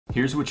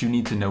Here's what you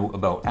need to know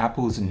about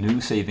Apple's new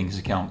savings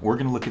account. We're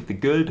gonna look at the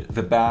good,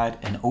 the bad,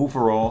 and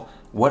overall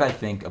what I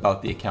think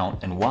about the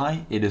account and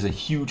why it is a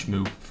huge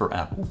move for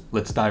Apple.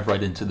 Let's dive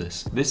right into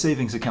this. This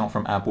savings account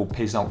from Apple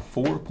pays out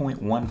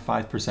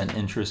 4.15%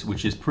 interest,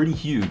 which is pretty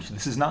huge.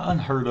 This is not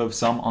unheard of.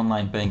 Some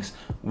online banks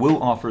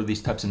will offer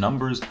these types of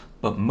numbers,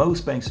 but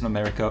most banks in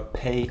America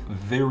pay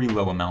very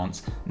low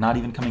amounts, not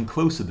even coming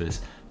close to this.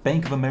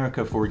 Bank of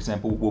America, for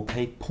example, will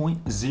pay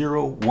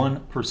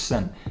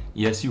 0.01%.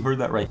 Yes, you heard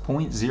that right.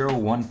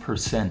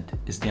 0.01%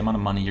 is the amount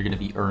of money you're going to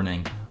be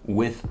earning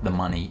with the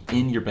money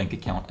in your bank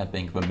account at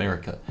Bank of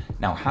America.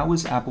 Now, how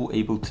is Apple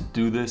able to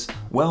do this?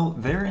 Well,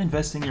 they're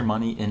investing your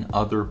money in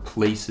other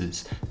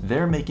places.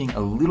 They're making a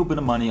little bit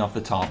of money off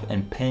the top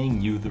and paying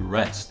you the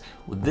rest.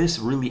 Well, this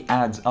really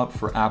adds up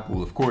for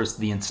Apple. Of course,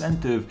 the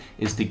incentive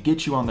is to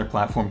get you on their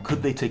platform.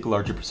 Could they take a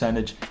larger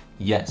percentage?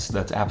 Yes,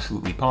 that's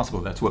absolutely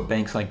possible. That's what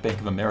banks like Bank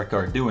of America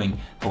are doing.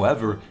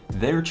 However,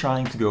 they're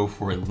trying to go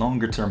for a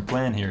longer term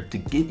plan here to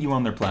get you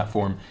on their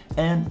platform,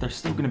 and they're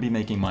still going to be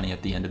making money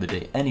at the end of the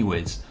day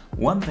anyways.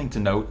 One thing to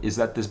note is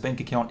that this bank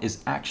account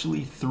is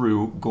actually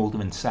through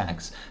Goldman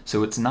Sachs.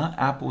 So it's not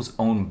Apple's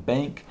own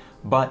bank,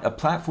 but a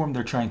platform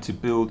they're trying to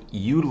build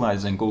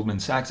utilizing Goldman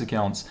Sachs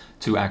accounts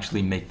to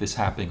actually make this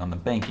happen on the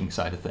banking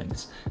side of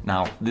things.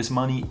 Now, this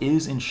money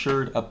is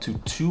insured up to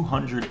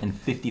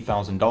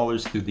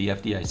 $250,000 through the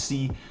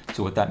FDIC.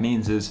 So what that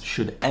means is,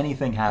 should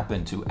anything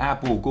happen to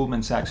Apple,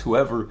 Goldman Sachs,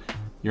 whoever,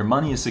 your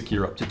money is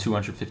secure up to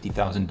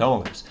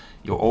 $250,000.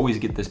 You'll always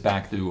get this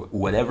back through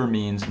whatever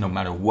means. No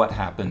matter what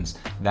happens,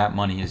 that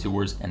money is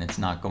yours and it's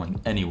not going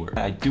anywhere.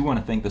 I do want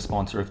to thank the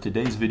sponsor of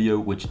today's video,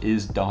 which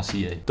is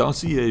Dossier.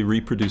 Dossier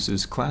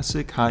reproduces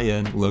classic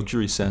high-end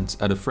luxury scents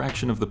at a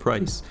fraction of the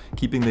price,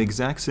 keeping the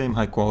exact same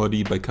high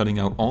quality by cutting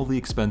out all the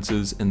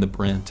expenses and the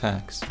brand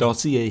tax.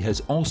 Dossier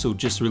has also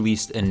just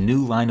released a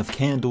new line of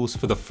candles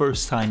for the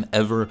first time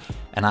ever,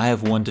 and I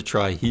have one to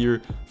try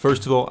here.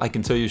 First of all, I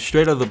can tell you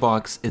straight out of the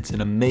box, it's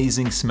an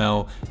amazing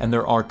smell, and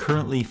there are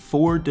currently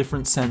 4 different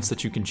scents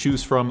that you can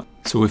choose from.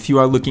 So if you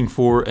are looking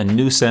for a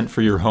new scent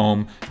for your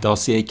home,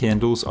 Dossier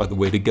candles are the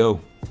way to go.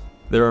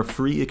 There are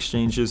free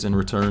exchanges and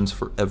returns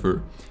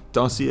forever.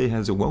 Dossier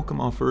has a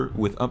welcome offer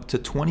with up to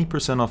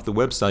 20% off the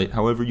website.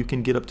 However, you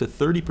can get up to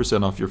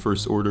 30% off your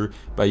first order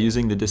by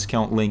using the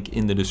discount link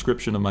in the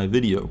description of my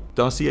video.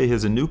 Dossier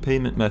has a new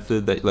payment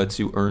method that lets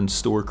you earn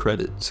store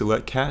credit.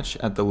 Select cash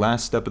at the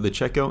last step of the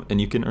checkout and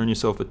you can earn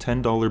yourself a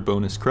 $10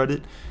 bonus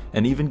credit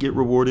and even get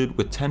rewarded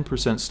with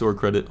 10% store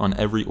credit on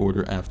every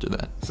order after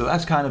that. So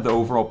that's kind of the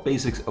overall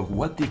basics of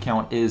what the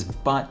account is,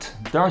 but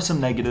there are some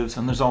negatives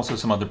and there's also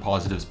some other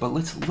positives. But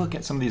let's look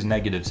at some of these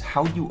negatives.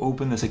 How do you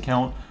open this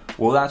account?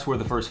 Well, that's where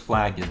the first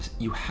flag is.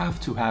 You have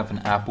to have an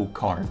Apple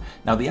Card.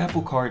 Now, the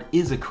Apple Card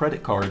is a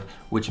credit card,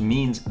 which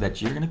means that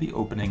you're going to be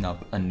opening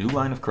up a new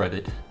line of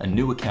credit, a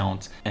new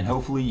account, and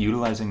hopefully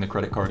utilizing the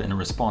credit card in a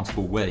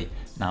responsible way.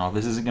 Now,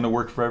 this isn't going to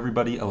work for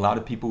everybody. A lot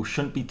of people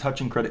shouldn't be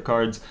touching credit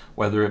cards,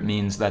 whether it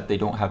means that they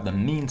don't have the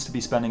means to be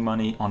spending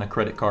money on a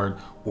credit card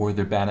or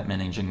they're bad at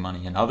managing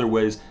money in other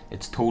ways.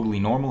 It's totally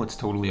normal. It's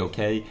totally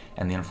okay.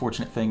 And the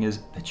unfortunate thing is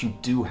that you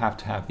do have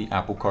to have the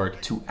Apple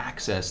Card to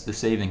access the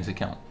savings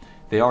account.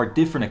 They are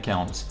different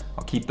accounts,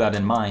 I'll keep that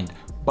in mind,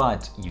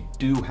 but you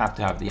do have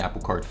to have the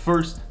Apple Card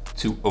first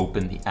to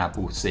open the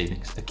Apple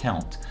savings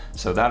account.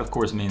 So that of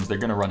course means they're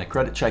gonna run a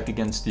credit check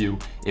against you.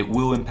 It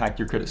will impact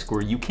your credit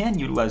score. You can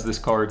utilize this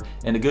card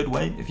in a good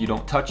way if you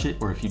don't touch it,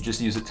 or if you just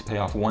use it to pay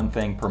off one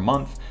thing per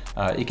month.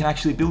 It can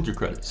actually build your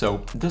credit. So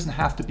it doesn't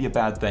have to be a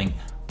bad thing,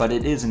 but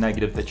it is a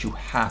negative that you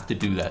have to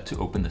do that to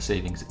open the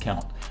savings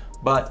account.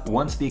 But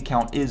once the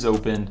account is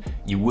opened,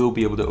 you will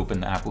be able to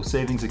open the Apple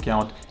savings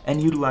account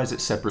and utilize it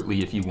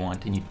separately if you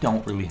want, and you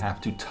don't really have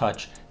to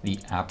touch the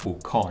Apple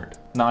Card.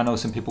 Now, I know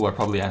some people are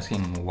probably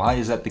asking, why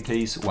is that the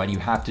case? Why do you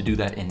have to do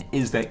that? And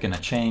is that gonna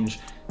change?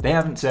 They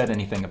haven't said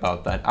anything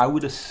about that. I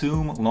would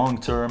assume long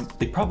term,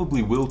 they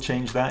probably will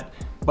change that,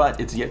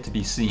 but it's yet to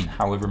be seen.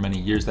 However many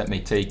years that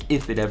may take,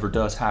 if it ever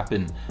does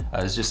happen,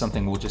 is just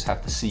something we'll just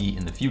have to see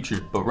in the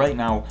future. But right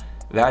now,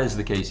 that is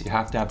the case. You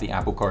have to have the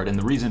Apple Card, and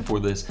the reason for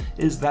this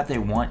is that they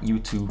want you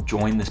to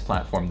join this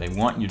platform. They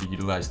want you to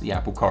utilize the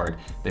Apple Card.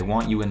 They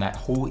want you in that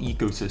whole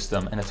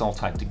ecosystem, and it's all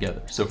tied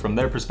together. So from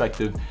their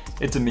perspective,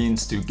 it's a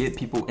means to get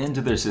people into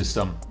their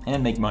system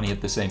and make money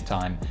at the same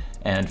time.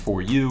 And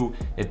for you,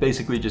 it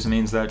basically just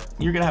means that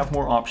you're gonna have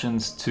more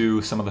options to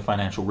some of the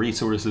financial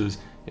resources.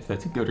 If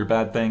that's a good or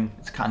bad thing,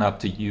 it's kind of up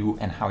to you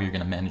and how you're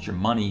gonna manage your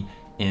money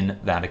in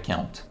that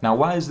account. Now,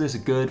 why is this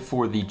good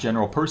for the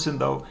general person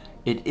though?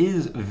 It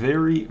is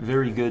very,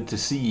 very good to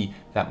see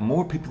that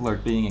more people are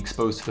being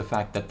exposed to the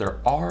fact that there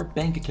are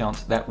bank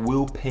accounts that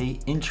will pay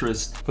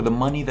interest for the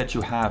money that you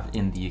have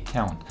in the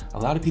account. A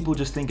lot of people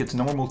just think it's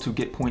normal to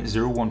get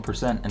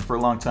 0.01%, and for a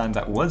long time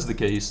that was the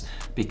case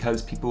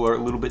because people are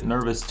a little bit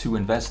nervous to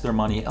invest their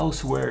money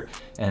elsewhere,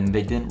 and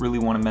they didn't really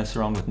want to mess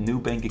around with new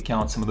bank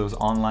accounts, some of those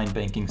online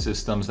banking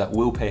systems that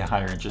will pay a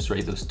higher interest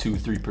rate, those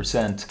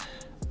 2-3%.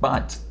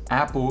 But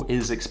Apple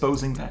is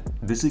exposing that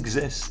this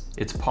exists,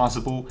 it's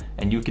possible,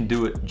 and you can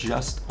do it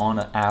just on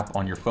an app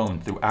on your phone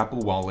through Apple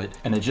Wallet,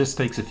 and it just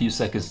takes a few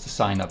seconds to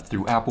sign up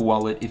through Apple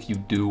Wallet if you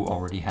do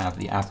already have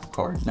the Apple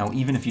Card. Now,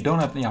 even if you don't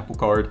have the Apple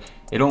Card,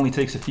 it only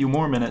takes a few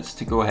more minutes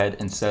to go ahead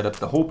and set up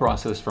the whole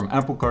process from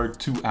Apple Card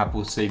to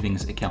Apple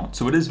Savings account.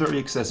 So it is very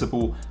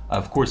accessible.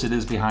 Of course, it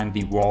is behind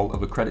the wall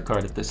of a credit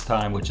card at this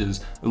time, which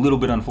is a little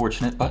bit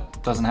unfortunate,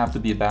 but doesn't have to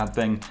be a bad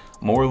thing.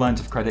 More lines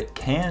of credit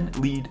can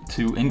lead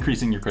to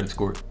increasing your credit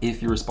score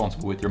if you're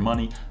responsible with your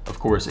money. Of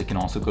course, it can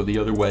also go the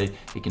other way.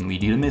 It can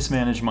lead you to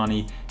mismanage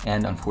money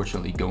and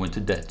unfortunately go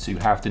into debt. So you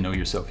have to know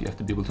yourself. You have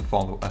to be able to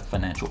follow a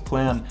financial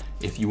plan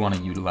if you want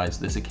to utilize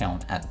this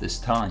account at this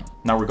time.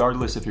 Now,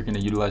 regardless if you're going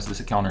to utilize this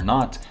account or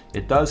not,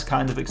 it does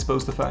kind of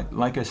expose the fact,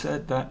 like I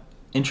said, that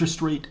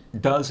interest rate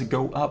does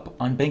go up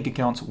on bank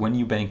accounts when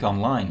you bank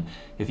online.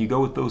 If you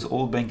go with those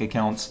old bank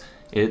accounts,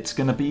 it's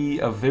going to be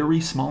a very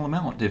small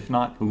amount, if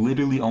not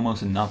literally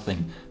almost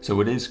nothing.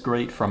 So it is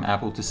great from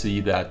Apple to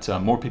see that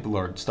more people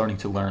are starting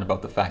to learn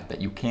about the fact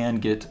that you can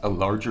get a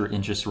larger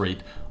interest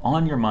rate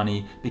on your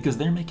money because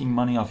they're making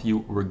money off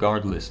you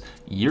regardless.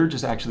 You're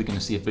just actually going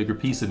to see a bigger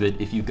piece of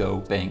it if you go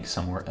bank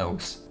somewhere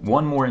else.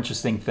 One more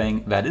interesting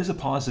thing that is a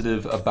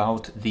positive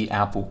about the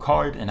Apple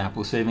Card and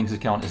Apple Savings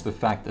account is the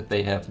fact that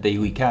they have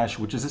daily cash,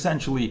 which is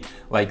essentially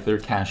like their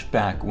cash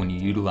back when you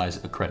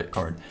utilize a credit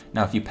card.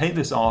 Now, if you pay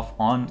this off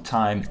on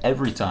time,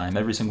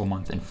 every single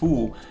month in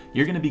full,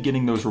 you're going to be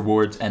getting those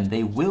rewards, and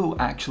they will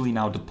actually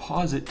now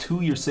deposit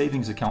to your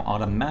savings account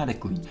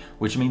automatically,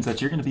 which means that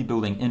you're going to be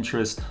building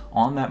interest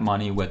on that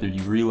money whether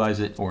you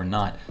realize it or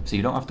not. So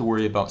you don't have to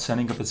worry about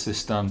setting up a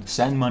system,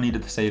 send money to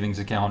the savings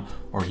account,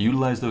 or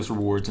utilize those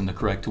rewards in the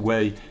correct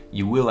way.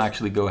 You will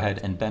actually go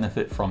ahead and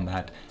benefit from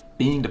that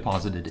being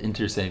deposited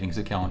into your savings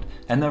account,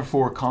 and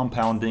therefore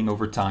compounding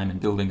over time and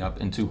building up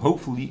into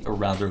hopefully a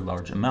rather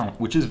large amount,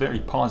 which is very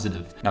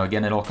positive. Now,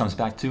 again, it all comes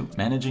back to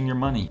managing your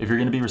money. If you're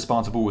going to be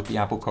responsible with the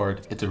Apple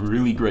Card, it's a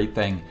really great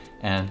thing,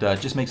 and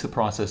just makes the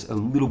process a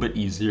little bit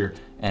easier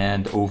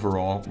and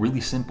overall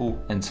really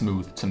simple and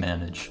smooth to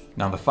manage.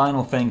 Now, the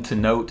final thing to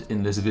note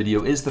in this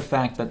video is the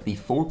fact that the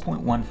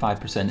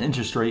 4.15%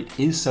 interest rate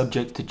is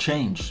subject to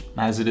change,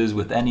 as it is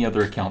with any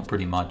other account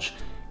pretty much.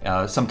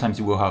 Sometimes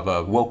you will have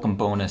a welcome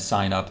bonus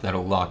sign up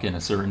that'll lock in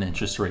a certain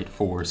interest rate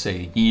for,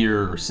 say, a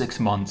year or 6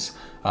 months.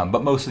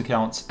 But most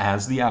accounts,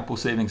 as the Apple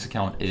Savings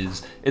account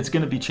is, it's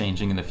going to be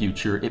changing in the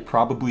future. It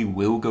probably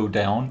will go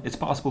down. It's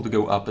possible to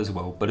go up as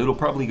well, but it'll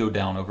probably go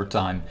down over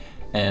time.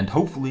 And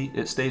hopefully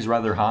it stays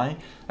rather high.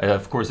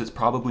 Of course, it's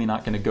probably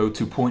not going to go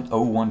to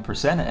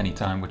 0.01% at any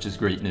time, which is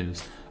great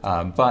news.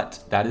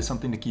 But that is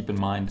something to keep in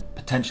mind.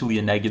 Potentially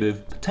a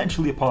negative,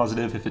 potentially a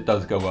positive if it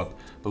does go up.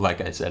 But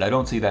like I said, I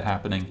don't see that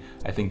happening.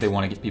 I think they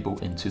want to get people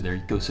into their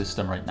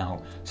ecosystem right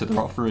now. So they're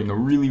offering a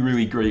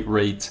really great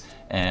rate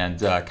and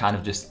kind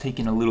of just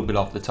taking a little bit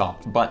off the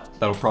top. But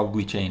that'll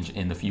probably change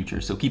in the future.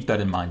 So keep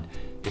that in mind.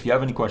 If you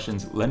have any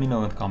questions, let me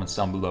know in the comments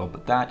down below.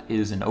 But that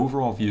is an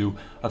overall view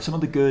of some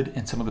of the good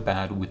and some of the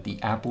bad with the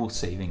Apple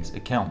Savings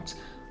account.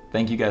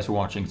 Thank you guys for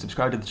watching.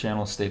 Subscribe to the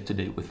channel, stay up to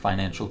date with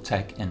financial,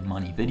 tech, and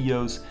money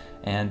videos.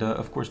 And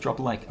of course, drop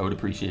a like. I would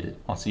appreciate it.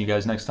 I'll see you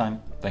guys next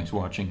time. Thanks for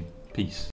watching. Peace.